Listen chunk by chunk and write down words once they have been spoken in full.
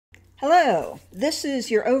Hello, this is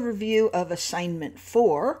your overview of assignment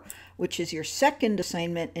 4, which is your second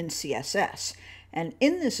assignment in CSS. And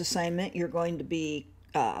in this assignment, you're going to be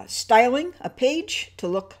styling a page to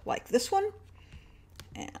look like this one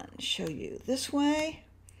and show you this way.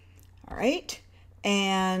 All right.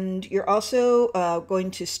 And you're also going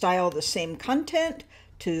to style the same content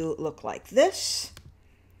to look like this.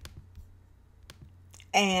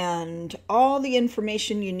 And all the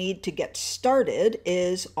information you need to get started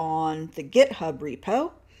is on the GitHub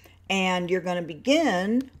repo. And you're going to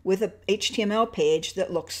begin with an HTML page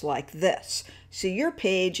that looks like this. So your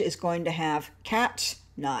page is going to have cats,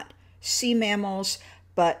 not sea mammals,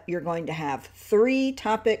 but you're going to have 3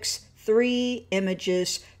 topics, 3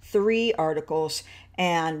 images, 3 articles,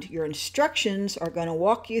 and your instructions are going to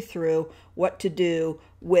walk you through what to do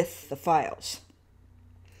with the files.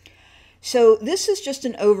 So this is just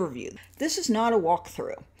an overview. This is not a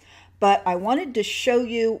walkthrough, but I wanted to show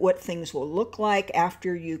you what things will look like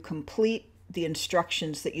after you complete the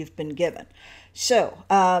instructions that you've been given. So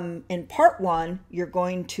in part 1, you're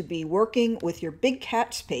going to be working with your Big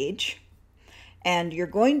Cats page, and you're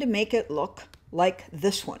going to make it look like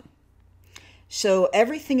this one. So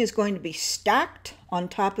everything is going to be stacked on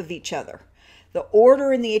top of each other. The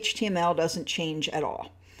order in the HTML doesn't change at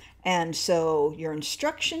all. And so your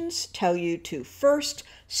instructions tell you to first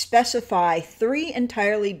specify 3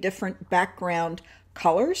 entirely different background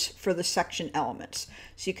colors for the section elements.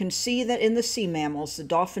 So you can see that in the sea mammals, the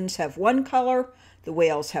dolphins have 1 color, the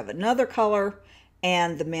whales have another color,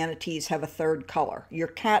 and the manatees have a 3rd color. Your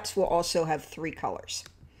cats will also have 3 colors.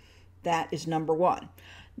 That is number 1.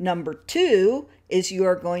 Number 2 is you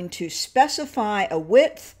are going to specify a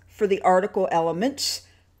width for the article elements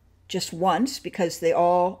just once, because there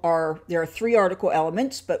are 3 article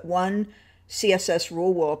elements, but one CSS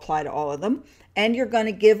rule will apply to all of them. And you're going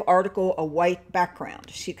to give article a white background.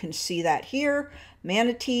 So you can see that here.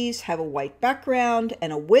 Manatees have a white background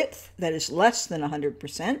and a width that is less than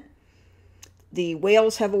 100%. The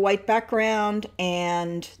whales have a white background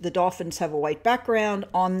and the dolphins have a white background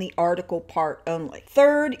on the article part only.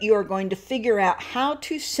 Third, you are going to figure out how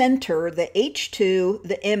to center the H2,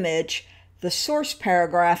 the image, the source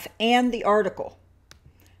paragraph, and the article.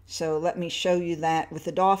 So let me show you that with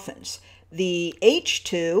the dolphins. The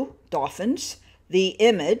H2, dolphins, the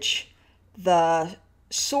image, the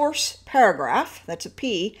source paragraph, that's a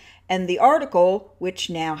P, and the article, which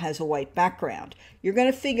now has a white background. You're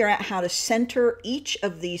going to figure out how to center each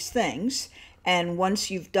of these things, and once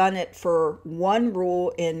you've done it for one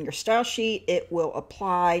rule in your style sheet, it will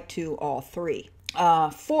apply to all 3.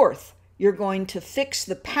 Fourth, you're going to fix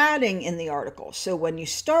the padding in the article. So when you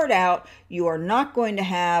start out, you are not going to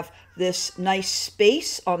have this nice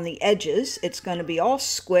space on the edges. It's going to be all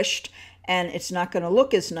squished and it's not going to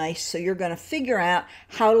look as nice. So you're going to figure out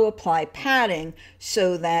how to apply padding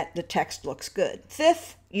so that the text looks good.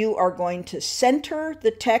 Fifth, you are going to center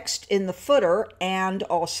the text in the footer and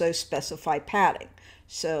also specify padding.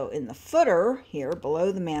 So in the footer here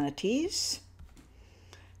below the manatees,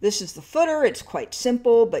 this is the footer. It's quite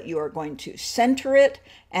simple, but you are going to center it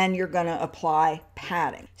and you're going to apply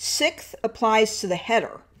padding. Sixth applies to the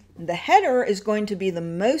header. The header is going to be the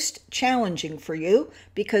most challenging for you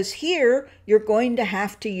because here you're going to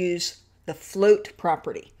have to use the float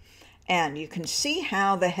property. And you can see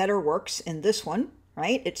how the header works in this one,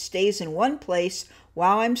 right? It stays in one place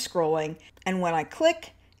while I'm scrolling. And when I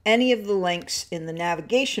click any of the links in the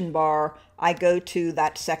navigation bar, I go to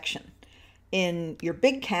that section. In your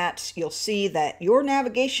Big Cats, you'll see that your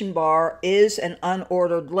navigation bar is an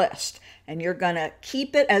unordered list, and you're going to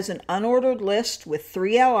keep it as an unordered list with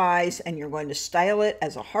 3 LIs, and you're going to style it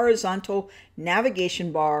as a horizontal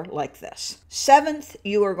navigation bar like this. Seventh,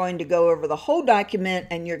 you are going to go over the whole document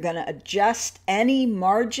and you're going to adjust any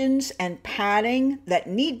margins and padding that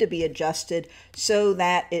need to be adjusted so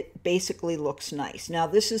that it basically looks nice. Now,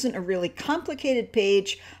 this isn't a really complicated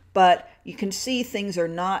page, but you can see things are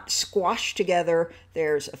not squashed together.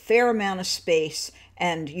 There's a fair amount of space,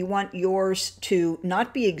 and you want yours to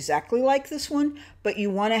not be exactly like this one, but you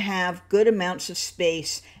want to have good amounts of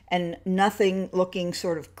space and nothing looking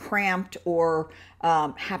sort of cramped or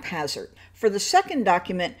haphazard. For the second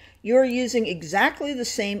document, you're using exactly the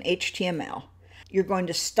same HTML. You're going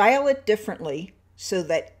to style it differently so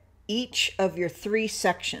that each of your 3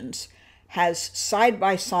 sections has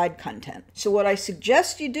side-by-side content. So what I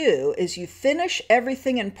suggest you do is you finish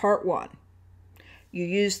everything in part 1. You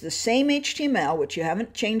use the same HTML, which you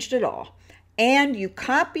haven't changed at all, and you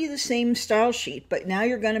copy the same style sheet, but now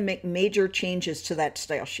you're going to make major changes to that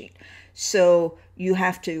style sheet. So you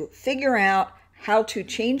have to figure out how to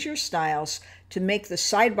change your styles to make the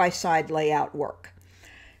side-by-side layout work.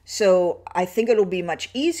 So I think it'll be much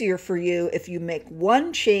easier for you if you make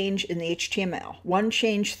one change in the HTML, one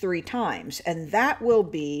change 3 times, and that will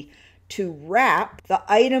be to wrap the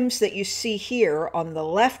items that you see here on the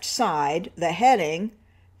left side, the heading,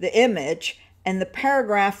 the image, and the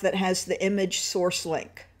paragraph that has the image source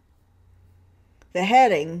link. The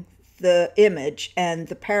heading, the image, and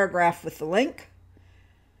the paragraph with the link.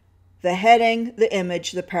 The heading, the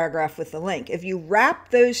image, the paragraph with the link. If you wrap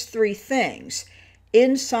those 3 things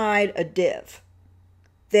inside a div,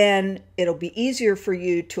 then it'll be easier for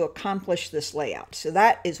you to accomplish this layout. So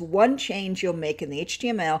that is one change you'll make in the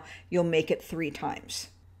HTML. You'll make it 3 times.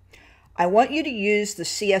 I want you to use the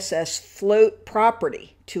CSS float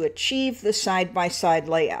property to achieve the side-by-side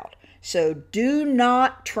layout. So do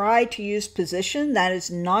not try to use position. That is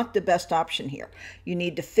not the best option here. You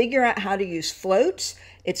need to figure out how to use floats.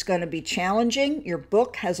 It's going to be challenging. Your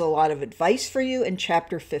book has a lot of advice for you in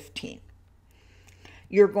chapter 15.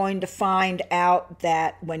 You're going to find out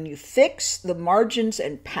that when you fix the margins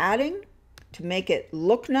and padding to make it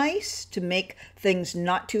look nice, to make things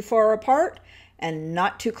not too far apart and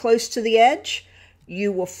not too close to the edge,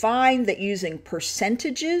 you will find that using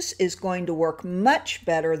percentages is going to work much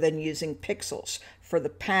better than using pixels for the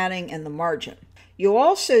padding and the margin. You'll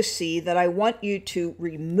also see that I want you to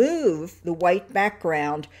remove the white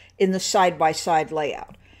background in the side-by-side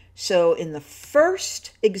layout. So in the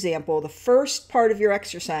first example, the first part of your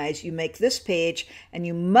exercise, you make this page and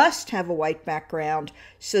you must have a white background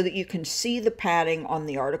so that you can see the padding on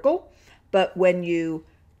the article. But when you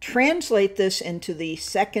translate this into the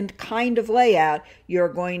second kind of layout, you're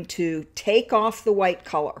going to take off the white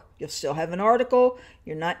color. You'll still have an article.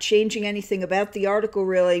 You're not changing anything about the article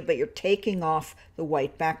really, but you're taking off the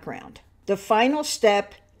white background. The final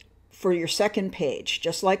step for your second page,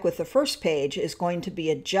 just like with the first page, is going to be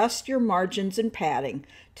adjust your margins and padding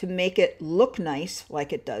to make it look nice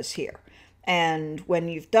like it does here. And when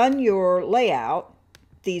you've done your layout,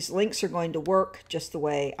 these links are going to work just the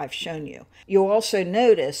way I've shown you. You'll also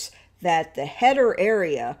notice that the header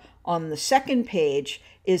area on the second page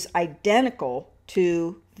is identical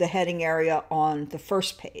to the heading area on the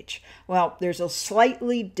first page. Well, there's a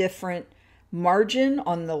slightly different margin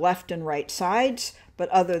on the left and right sides, but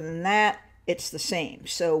other than that, it's the same.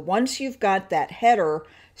 So once you've got that header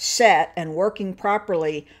set and working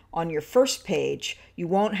properly on your first page, you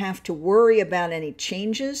won't have to worry about any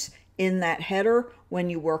changes in that header when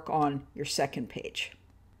you work on your second page.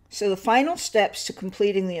 So the final steps to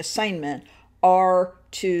completing the assignment are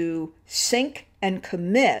to sync and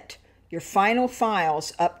commit your final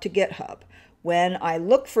files up to GitHub. When I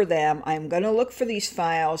look for them, I'm going to look for these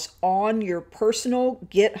files on your personal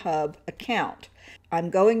GitHub account. I'm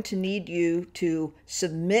going to need you to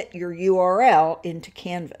submit your URL into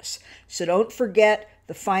Canvas. So don't forget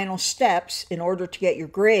the final steps in order to get your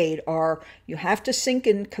grade are you have to sync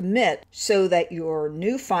and commit so that your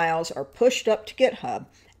new files are pushed up to GitHub,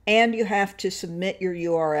 and you have to submit your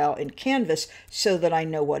URL in Canvas so that I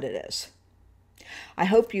know what it is. I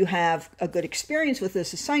hope you have a good experience with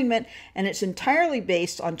this assignment, and it's entirely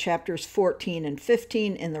based on chapters 14 and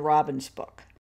 15 in the Robbins book.